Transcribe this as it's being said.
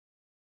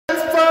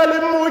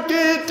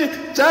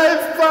Mokete,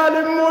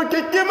 Jaifale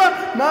Mokete,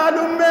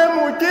 Malume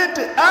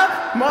Mokete,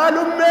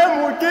 Malume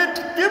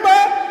Mokete,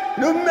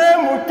 Lume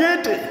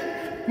Mokete,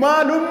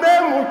 Malume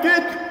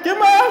Mokete,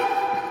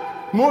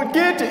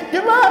 Mokete,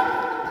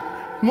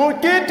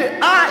 Mokete,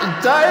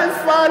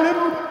 Jaifale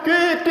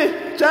Mokete,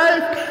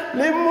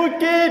 Jaifale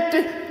Mokete,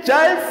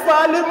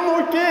 Jaifale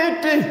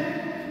Mokete.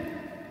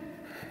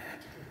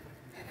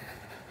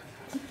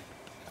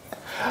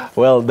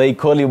 Well, they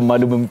call him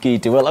Malume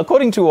Mokete. Well,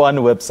 according to one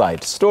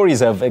website,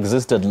 stories have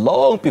existed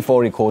long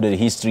before recorded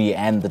history,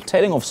 and the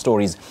telling of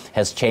stories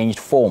has changed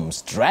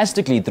forms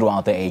drastically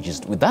throughout the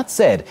ages. With that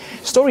said,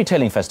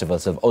 storytelling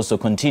festivals have also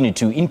continued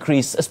to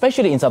increase,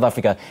 especially in South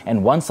Africa,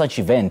 and one such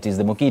event is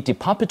the Mokete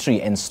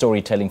Puppetry and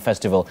Storytelling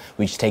Festival,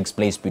 which takes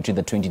place between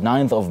the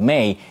 29th of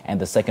May and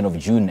the 2nd of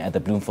June at the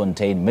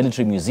Bloemfontein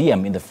Military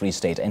Museum in the Free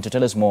State. And to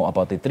tell us more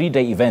about the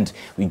three-day event,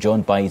 we're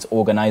joined by its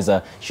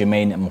organizer,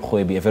 Shemaine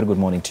Mkhwebi. A very good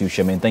morning to you,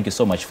 Shemaine. Thank you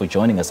so much for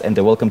joining us, and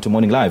welcome to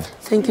Morning Live.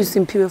 Thank you,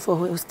 Simpiwe, for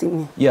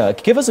hosting me. Yeah,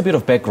 give us a bit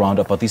of background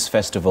about this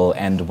festival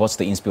and what's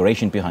the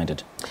inspiration behind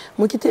it.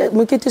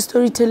 Mokete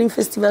Storytelling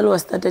Festival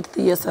was started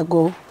 3 years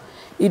ago.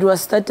 It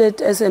was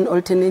started as an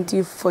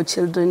alternative for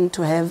children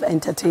to have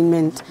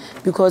entertainment,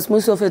 because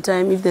most of the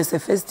time, if there's a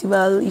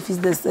festival, if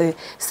there's a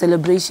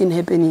celebration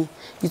happening,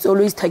 it's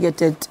always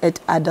targeted at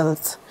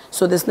adults.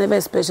 So there's never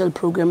a special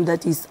program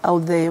that is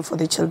out there for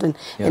the children,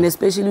 and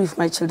especially with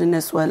my children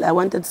as well. I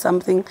wanted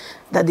something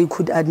that they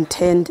could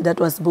attend that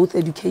was both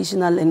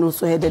educational and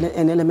also had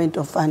an element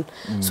of fun.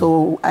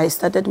 So I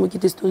started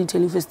Mokete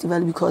Storytelling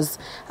Festival because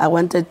I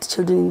wanted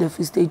children in the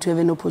Free State to have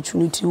an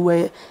opportunity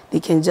where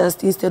they can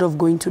just, instead of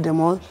going to the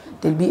mall,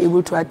 they'll be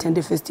able to attend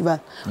the festival.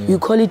 We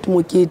call it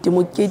Mokete.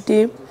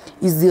 Mokete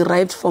is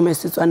derived from a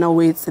Setswana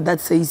word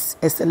that says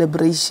a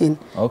celebration.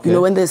 You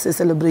know, when there's a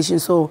celebration.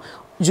 So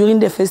during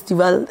the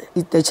festival,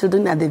 the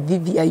children are the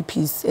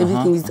VVIPs.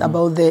 Everything is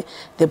about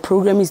the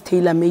program is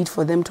tailor-made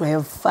for them to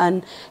have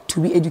fun, to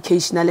be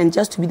educational, and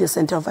just to be the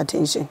center of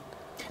attention.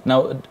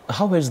 Now,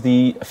 how has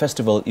the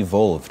festival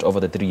evolved over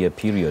the 3-year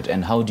period,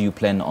 and how do you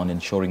plan on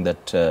ensuring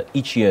that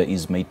each year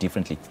is made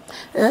differently?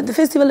 The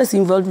festival has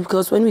evolved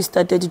because when we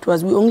started,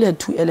 we only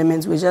had 2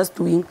 elements. We were just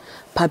doing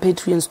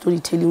puppetry and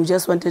storytelling. We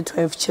just wanted to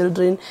have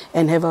children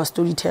and have our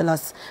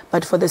storytellers.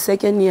 But for the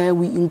 2nd year,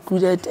 we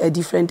included a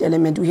different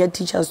element. We had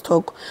teachers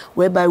talk,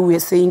 whereby we were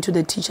saying to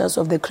the teachers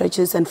of the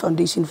crèches and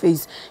foundation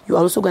phase, you're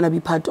also going to be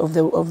part of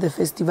the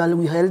festival.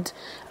 We held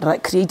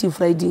creative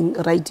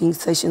writing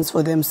sessions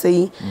for them,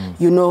 saying,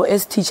 you know,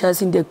 as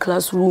teachers in the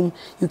classroom,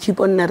 you keep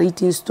on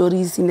narrating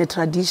stories in a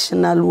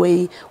traditional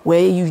way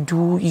where you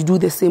do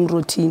the same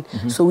routine.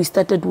 So we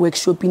started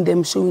workshopping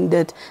them, showing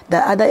that the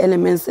other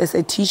elements as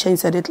a teacher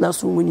inside the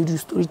classroom, when you do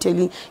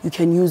storytelling, you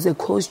can use a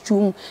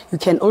costume. You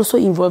can also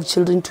involve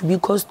children to be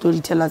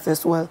co-storytellers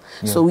as well.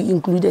 So we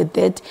included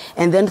that.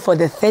 And then for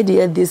the 3rd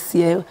year this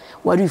year,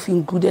 what we've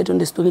included on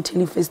the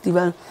Storytelling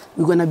Festival,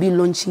 we're going to be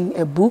launching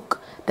a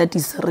book that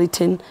is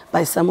written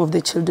by some of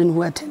the children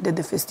who attended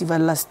the festival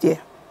last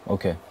year.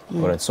 Okay,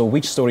 all right. So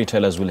which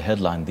storytellers will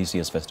headline this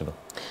year's festival?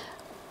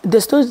 The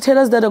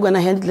storytellers that are going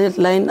to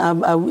headline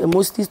are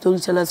mostly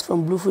storytellers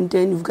from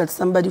Bloemfontein. We've got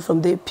somebody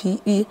from the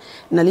PE.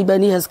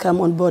 Nalibani has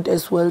come on board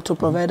as well to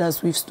provide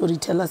us with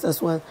storytellers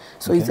as well.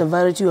 So it's a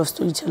variety of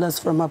storytellers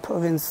from our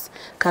province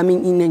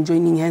coming in and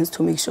joining hands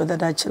to make sure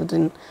that our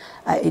children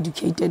are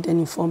educated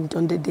and informed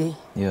on the day.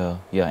 Yeah.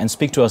 And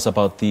speak to us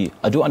about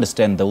I do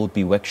understand there will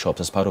be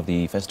workshops as part of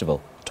the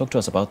festival. Talk to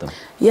us about them.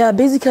 Yeah,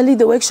 basically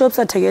the workshops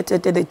are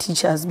targeted at the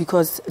teachers,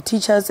 because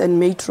teachers and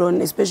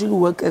matron, especially who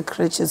work at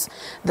crèches,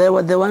 they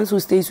were the ones who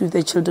stays with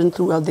the children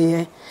throughout the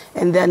year,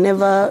 and there are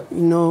never,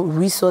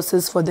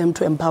 resources for them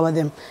to empower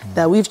them.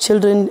 They're with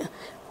children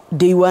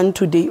day 1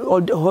 to day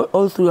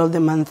all throughout the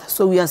month.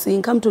 So we are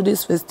saying, come to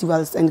these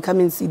festivals and come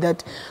and see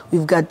that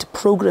we've got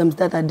programs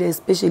that are there,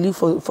 especially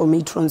for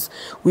matrons.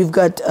 We've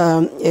got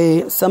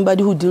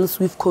somebody who deals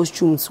with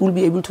costumes who will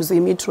be able to say,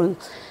 matron,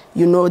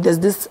 there's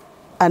this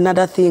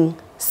another thing,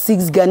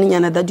 6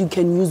 ganinyana that you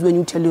can use when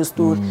you tell your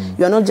story.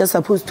 You are not just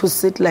supposed to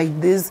sit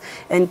like this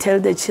and tell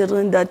the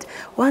children that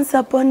once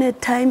upon a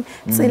time,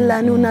 as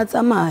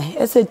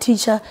a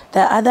teacher,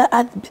 there are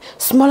other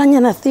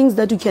smaller things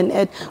that you can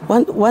add.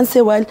 Once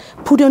a while,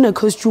 put on a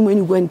costume when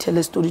you go and tell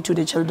a story to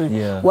the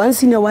children.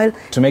 Once in a while.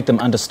 To make them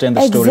understand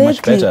the story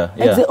much better.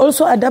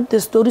 Also adapt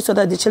the story so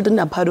that the children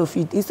are part of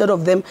it, instead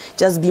of them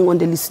just being on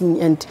the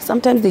listening end.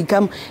 Sometimes they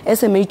come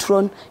as a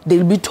matron,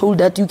 they'll be told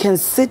that you can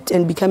sit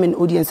and become an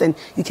audience, and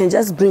you can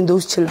just bring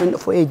those children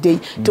for a day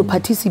to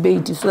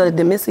participate, so that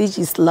the message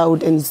is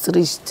loud and it's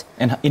reached.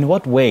 And in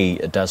what way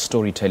does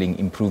storytelling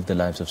improve the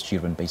lives of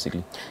children,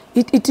 basically?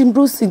 It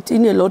improves it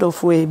in a lot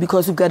of ways,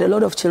 because we've got a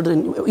lot of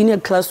children. In a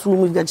classroom,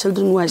 we've got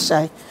children who are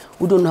shy,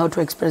 who don't know how to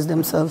express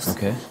themselves.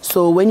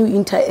 So when you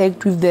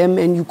interact with them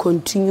and you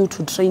continue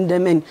to train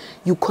them and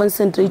you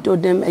concentrate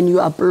on them and you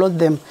applaud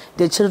them,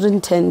 the children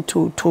tend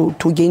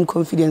to gain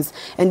confidence.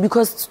 And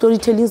because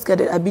storytelling's got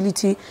the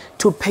ability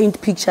to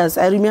paint pictures.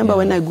 I remember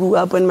when I grew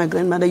up, when my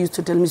grandmother used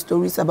to tell me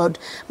stories about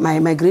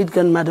my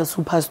great-grandmothers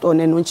who passed on,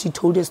 and when she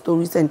told her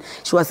stories and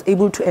she was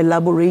able to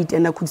elaborate,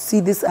 and I could see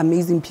these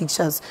amazing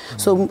pictures.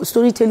 So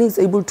storytelling is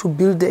able to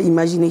build the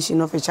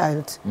imagination of a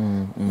child.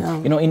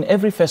 Yeah. You know, in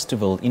every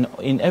festival,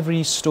 in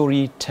every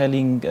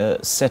storytelling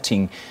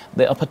setting,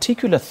 there are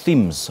particular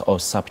themes or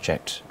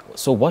subject.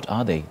 So what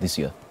are they this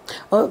year?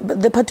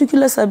 But the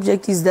particular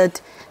subject is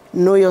that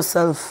know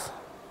yourself.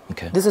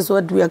 Okay. This is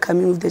what we are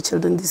coming with the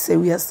children this year.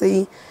 We are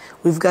saying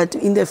we've got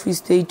in the Free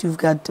State, we've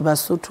got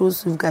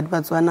Basotos, we've got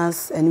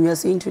Batswanas, and we are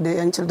saying to the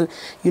young children,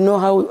 you know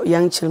how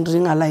young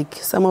children are like.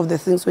 Some of the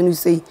things when you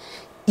say,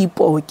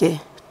 Ipo, okay,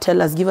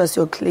 tell us, give us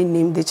your clan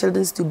name, the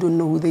children still don't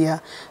know who they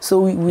are. So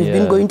we've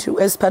been going to,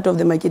 as part of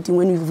the marketing,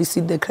 when we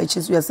visit the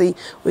creches, we are saying,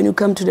 when you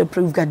come to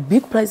the we've got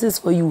big prizes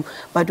for you,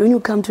 but when you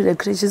come to the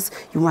creches,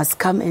 you must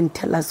come and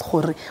tell us,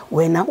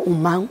 wena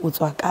umang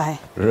utswakai.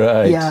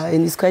 Right. Yeah,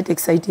 and it's quite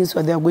exciting.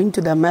 So they are going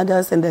to the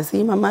mothers and they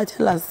say, Mama,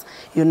 tell us,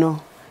 you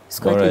know. It's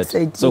quite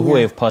exciting. So who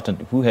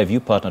have you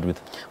partnered with?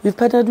 We've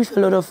partnered with a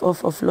lot of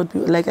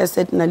people. Like I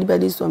said,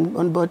 Nalibali is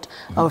on board.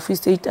 Our Free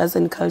State Arts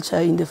and Culture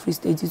in the Free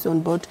State is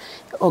on board.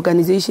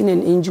 Organization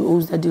and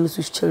NGOs that deals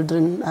with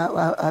children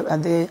are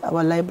there.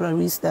 Our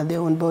libraries are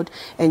there on board,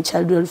 and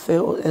child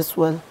welfare as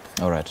well.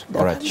 All right.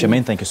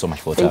 Shemaine, thank you so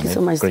much for your time. Thank you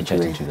so much. Great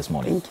chatting to you this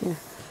morning. Thank you.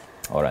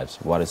 All right.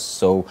 What is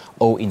so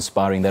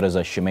inspiring, that is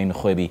Shemaine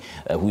Khwebi,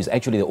 who is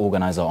actually the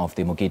organizer of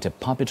the Mokete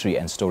Puppetry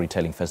and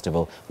Storytelling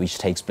Festival, which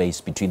takes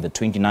place between the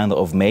 29th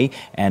of May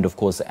and, of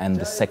course, and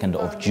the 2nd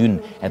of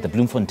June at the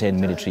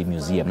Bloemfontein Military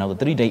Museum. Now,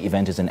 the 3-day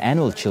event is an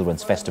annual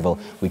children's festival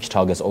which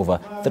targets over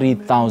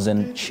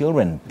 3,000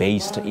 children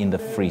based in the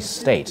Free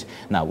State.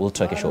 Now, we'll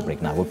take a short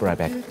break now. We'll be right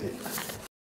back.